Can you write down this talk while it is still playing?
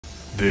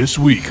This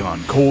week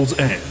on Cole's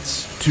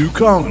Ants, two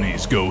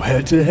colonies go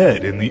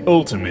head-to-head in the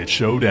ultimate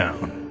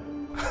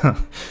showdown.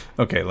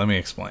 Okay, let me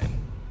explain.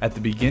 At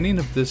the beginning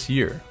of this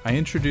year, I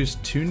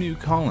introduced two new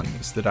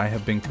colonies that I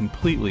have been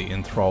completely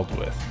enthralled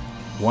with.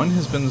 One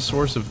has been the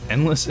source of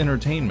endless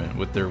entertainment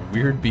with their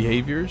weird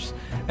behaviors,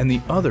 and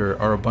the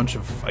other are a bunch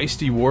of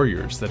feisty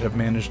warriors that have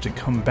managed to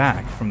come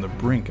back from the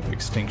brink of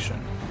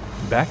extinction.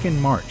 Back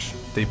in March,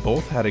 they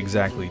both had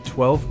exactly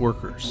 12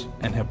 workers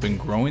and have been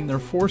growing their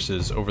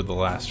forces over the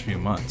last few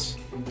months.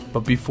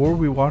 But before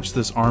we watch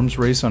this arms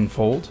race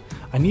unfold,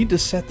 I need to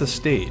set the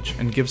stage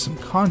and give some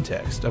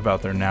context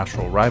about their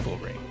natural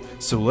rivalry.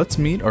 So let's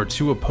meet our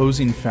two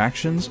opposing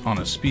factions on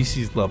a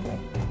species level.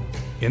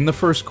 In the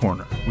first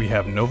corner, we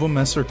have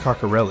Novomessor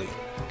cockerelli,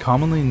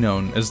 commonly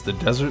known as the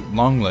desert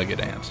long-legged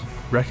ant,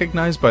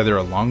 recognized by their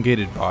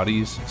elongated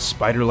bodies,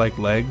 spider-like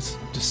legs,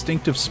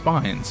 distinctive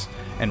spines,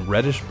 and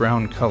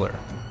reddish-brown color.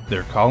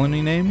 Their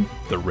colony name,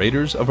 the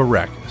Raiders of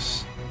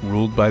Arrakis,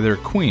 ruled by their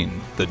queen,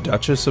 the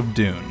Duchess of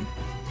Dune.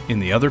 In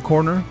the other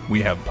corner,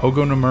 we have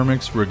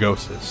Pogonomyrmex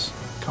rugosus,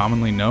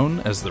 commonly known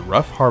as the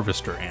rough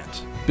harvester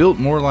ant, built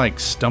more like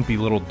stumpy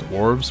little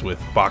dwarves with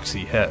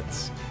boxy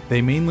heads.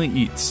 They mainly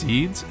eat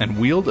seeds and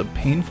wield a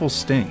painful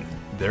sting.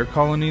 Their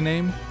colony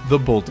name, the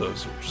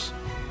bulldozers,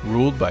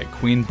 ruled by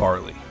Queen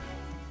Barley.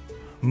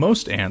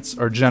 Most ants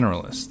are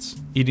generalists,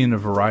 eating a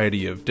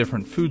variety of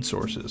different food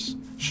sources.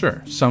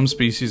 Sure, some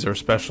species are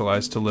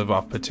specialized to live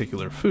off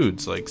particular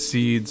foods like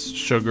seeds,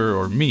 sugar,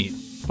 or meat,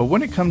 but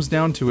when it comes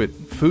down to it,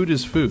 food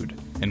is food,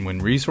 and when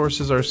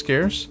resources are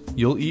scarce,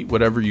 you'll eat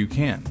whatever you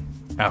can.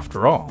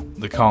 After all,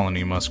 the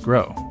colony must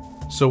grow.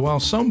 So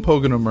while some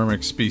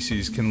Pogonomyrmex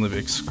species can live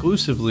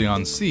exclusively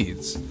on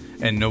seeds,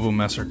 and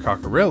Novomessor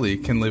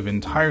cockerelli can live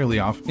entirely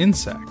off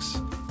insects,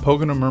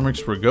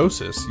 Pogonomyrmex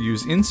rugosus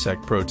use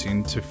insect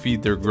protein to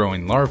feed their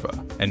growing larvae,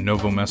 and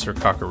Novomessor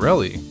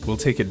cockerelli will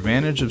take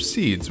advantage of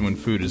seeds when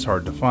food is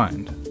hard to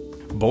find.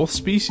 Both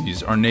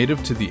species are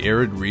native to the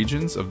arid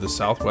regions of the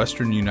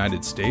southwestern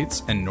United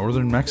States and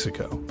northern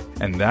Mexico,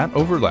 and that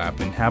overlap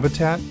in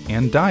habitat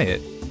and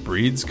diet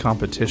breeds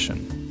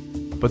competition.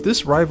 But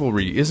this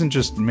rivalry isn't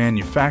just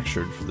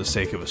manufactured for the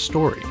sake of a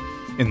story.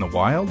 In the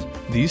wild,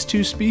 these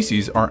two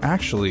species are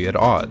actually at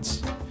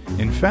odds.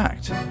 In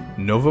fact,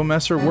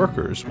 Novomessor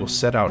workers will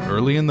set out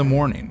early in the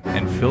morning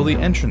and fill the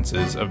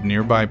entrances of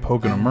nearby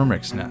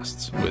Pogonomyrmex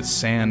nests with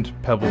sand,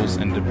 pebbles,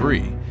 and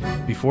debris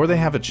before they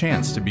have a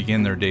chance to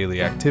begin their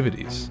daily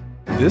activities.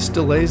 This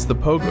delays the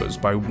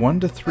Pogos by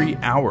 1 to 3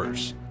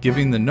 hours,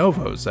 giving the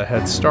Novos a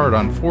head start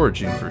on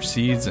foraging for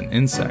seeds and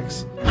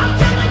insects.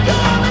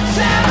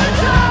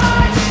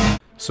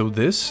 So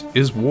this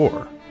is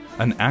war,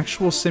 an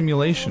actual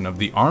simulation of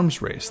the arms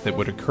race that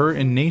would occur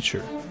in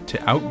nature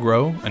to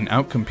outgrow and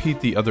outcompete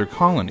the other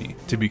colony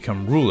to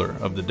become ruler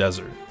of the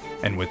desert.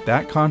 And with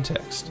that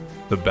context,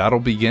 the battle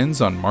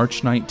begins on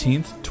March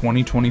 19th,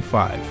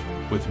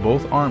 2025, with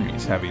both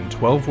armies having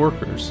 12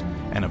 workers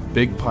and a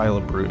big pile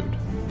of brood.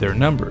 Their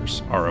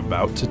numbers are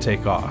about to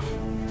take off.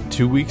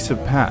 2 weeks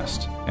have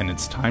passed, and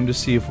it's time to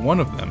see if one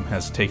of them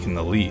has taken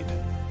the lead.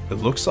 It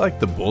looks like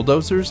the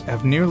bulldozers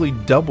have nearly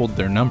doubled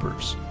their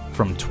numbers,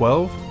 from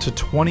 12 to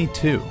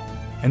 22,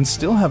 and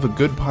still have a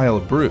good pile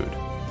of brood.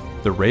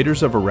 The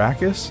Raiders of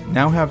Arrakis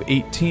now have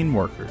 18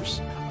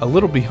 workers, a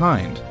little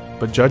behind,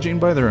 but judging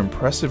by their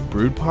impressive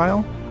brood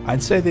pile,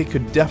 I'd say they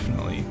could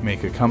definitely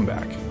make a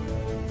comeback.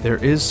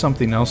 There is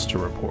something else to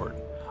report.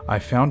 I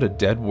found a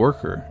dead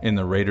worker in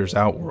the Raiders'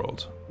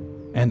 outworld.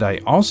 And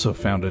I also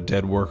found a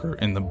dead worker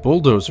in the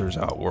Bulldozers'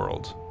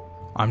 outworld.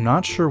 I'm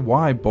not sure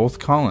why both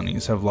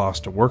colonies have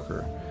lost a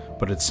worker,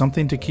 but it's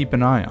something to keep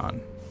an eye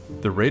on.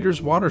 The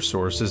Raiders' water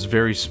source is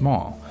very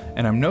small,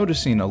 and I'm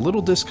noticing a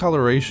little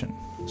discoloration,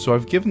 so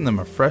I've given them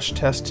a fresh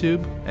test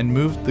tube and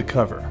moved the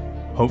cover.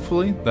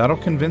 Hopefully, that'll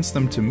convince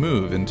them to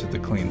move into the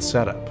clean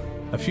setup.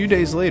 A few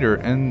days later,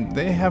 and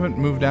they haven't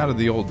moved out of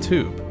the old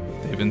tube.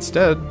 They've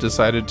instead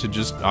decided to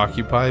just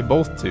occupy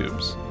both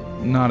tubes.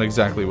 Not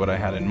exactly what I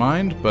had in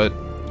mind, but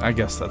I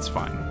guess that's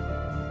fine.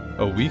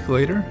 A week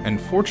later,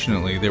 and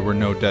fortunately there were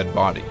no dead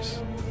bodies.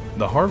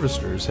 The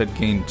harvesters had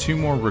gained 2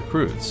 more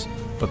recruits,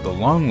 but the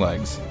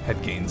longlegs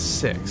had gained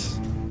 6,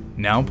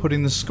 now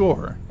putting the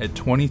score at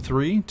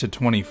 23 to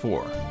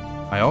 24.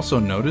 I also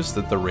noticed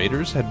that the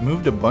raiders had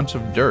moved a bunch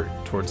of dirt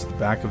towards the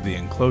back of the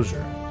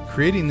enclosure,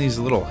 creating these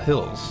little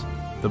hills.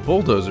 The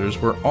bulldozers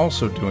were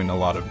also doing a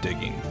lot of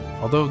digging,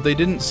 although they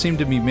didn't seem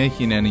to be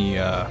making any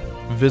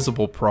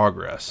visible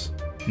progress.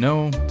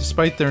 No,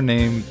 despite their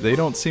name, they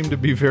don't seem to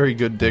be very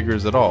good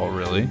diggers at all,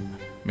 really.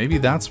 Maybe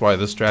that's why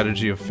the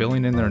strategy of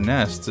filling in their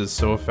nests is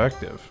so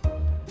effective.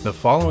 The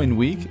following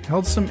week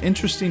held some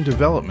interesting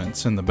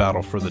developments in the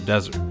battle for the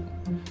desert.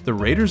 The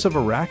Raiders of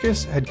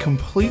Arrakis had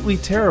completely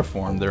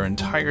terraformed their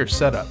entire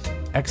setup,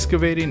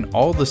 excavating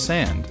all the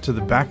sand to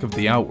the back of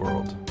the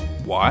outworld.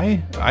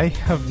 Why? I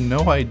have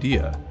no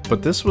idea.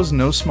 But this was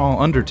no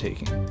small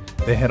undertaking.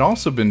 They had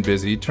also been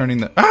busy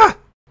turning the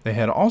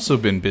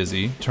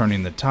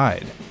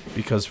tide,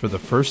 because for the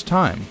first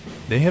time,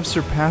 they have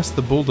surpassed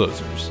the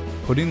bulldozers,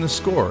 putting the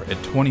score at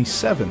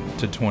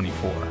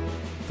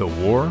 27-24. The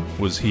war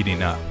was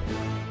heating up.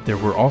 There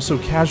were also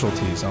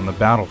casualties on the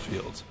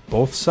battlefield.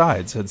 Both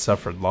sides had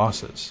suffered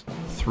losses.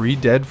 3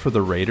 dead for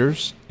the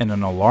raiders, and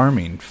an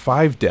alarming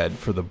 5 dead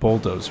for the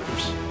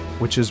bulldozers,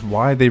 which is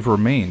why they've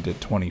remained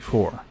at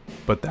 24.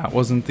 But that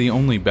wasn't the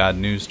only bad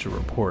news to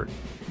report.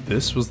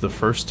 This was the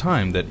first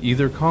time that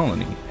either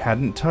colony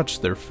hadn't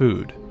touched their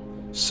food.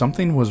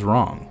 Something was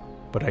wrong,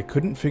 but I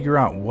couldn't figure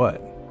out what.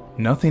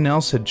 Nothing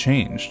else had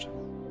changed.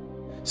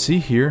 See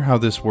here how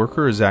this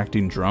worker is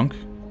acting drunk?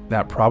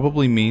 That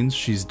probably means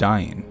she's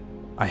dying.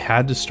 I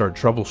had to start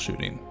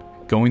troubleshooting,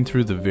 going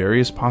through the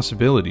various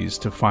possibilities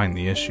to find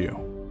the issue.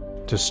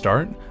 To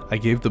start, I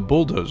gave the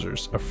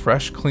bulldozers a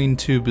fresh, clean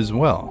tube as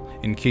well,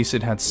 in case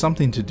it had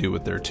something to do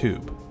with their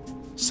tube.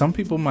 Some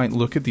people might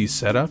look at these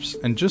setups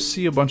and just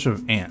see a bunch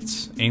of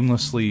ants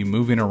aimlessly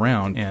moving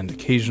around and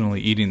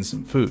occasionally eating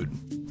some food.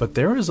 But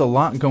there is a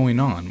lot going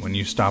on when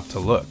you stop to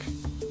look.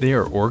 They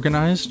are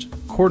organized,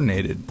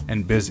 coordinated,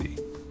 and busy.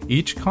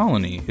 Each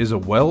colony is a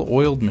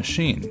well-oiled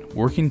machine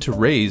working to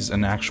raise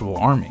an actual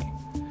army.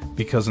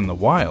 Because in the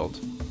wild,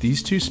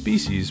 these two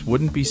species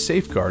wouldn't be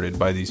safeguarded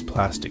by these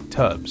plastic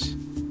tubs.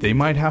 They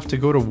might have to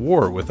go to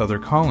war with other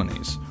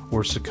colonies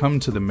or succumb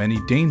to the many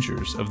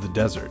dangers of the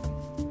desert.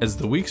 As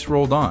the weeks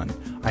rolled on,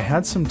 I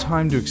had some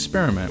time to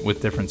experiment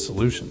with different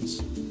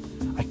solutions.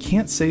 I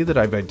can't say that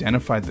I've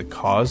identified the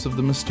cause of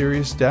the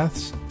mysterious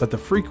deaths, but the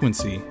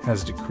frequency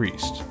has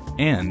decreased,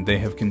 and they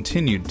have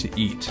continued to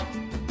eat.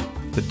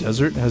 The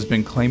desert has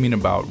been claiming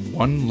about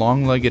 1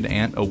 long-legged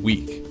ant a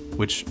week,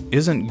 which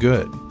isn't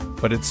good,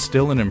 but it's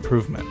still an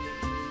improvement.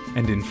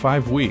 And in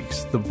 5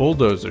 weeks, the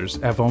bulldozers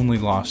have only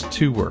lost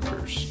 2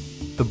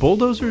 workers. The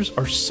bulldozers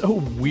are so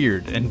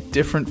weird and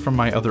different from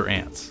my other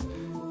ants.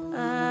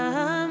 Amazing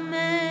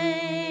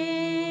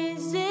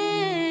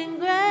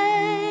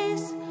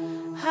grace,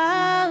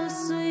 how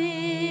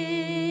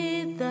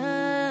sweet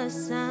the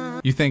sound.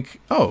 You think,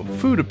 oh,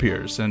 food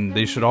appears, and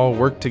they should all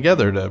work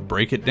together to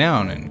break it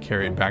down and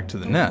carry it back to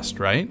the nest,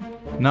 right?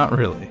 Not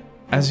really.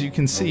 As you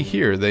can see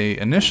here, they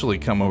initially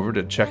come over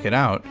to check it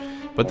out,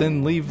 but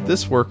then leave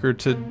this worker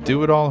to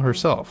do it all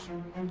herself.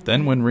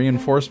 Then when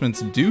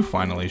reinforcements do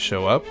finally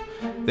show up,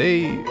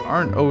 they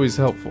aren't always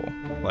helpful,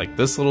 like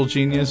this little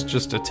genius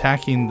just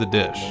attacking the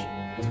dish.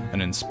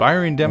 An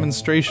inspiring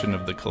demonstration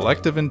of the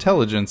collective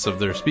intelligence of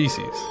their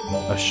species,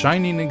 a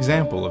shining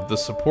example of the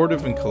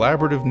supportive and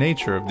collaborative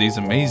nature of these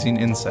amazing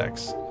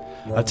insects.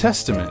 A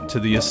testament to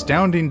the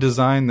astounding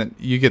design that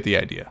you get the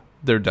idea.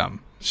 They're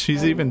dumb.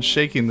 She's even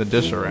shaking the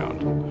dish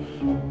around.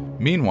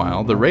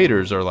 Meanwhile, the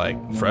raiders are like,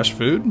 fresh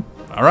food?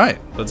 Alright,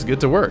 let's get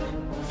to work.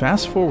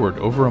 Fast forward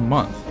over a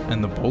month,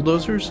 and the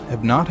bulldozers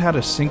have not had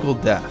a single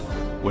death.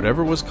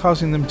 Whatever was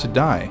causing them to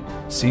die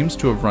seems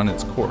to have run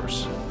its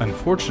course.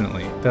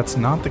 Unfortunately, that's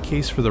not the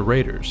case for the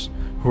raiders,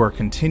 who are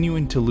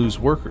continuing to lose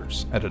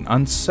workers at an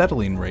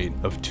unsettling rate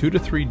of 2 to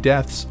 3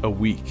 deaths a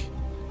week.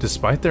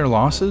 Despite their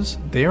losses,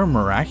 they are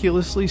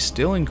miraculously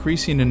still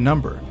increasing in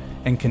number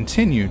and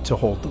continue to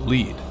hold the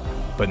lead,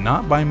 but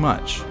not by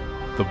much.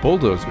 The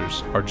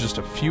bulldozers are just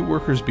a few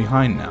workers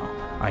behind now.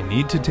 I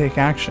need to take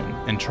action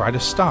and try to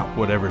stop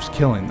whatever's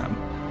killing them.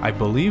 I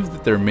believe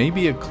that there may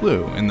be a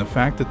clue in the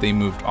fact that they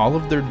moved all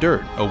of their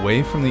dirt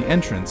away from the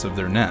entrance of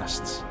their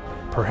nests.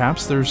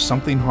 Perhaps there's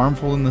something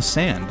harmful in the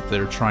sand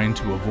they're trying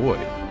to avoid.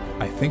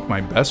 I think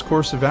my best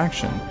course of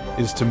action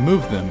is to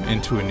move them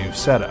into a new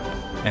setup,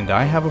 and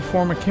I have a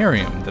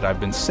formicarium that I've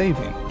been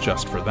saving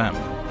just for them.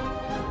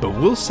 But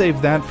we'll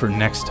save that for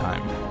next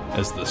time,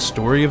 as the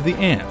story of the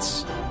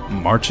ants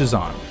marches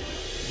on.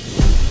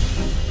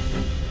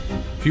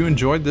 If you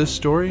enjoyed this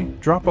story,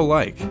 drop a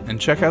like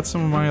and check out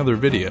some of my other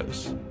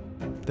videos.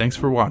 Thanks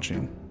for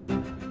watching.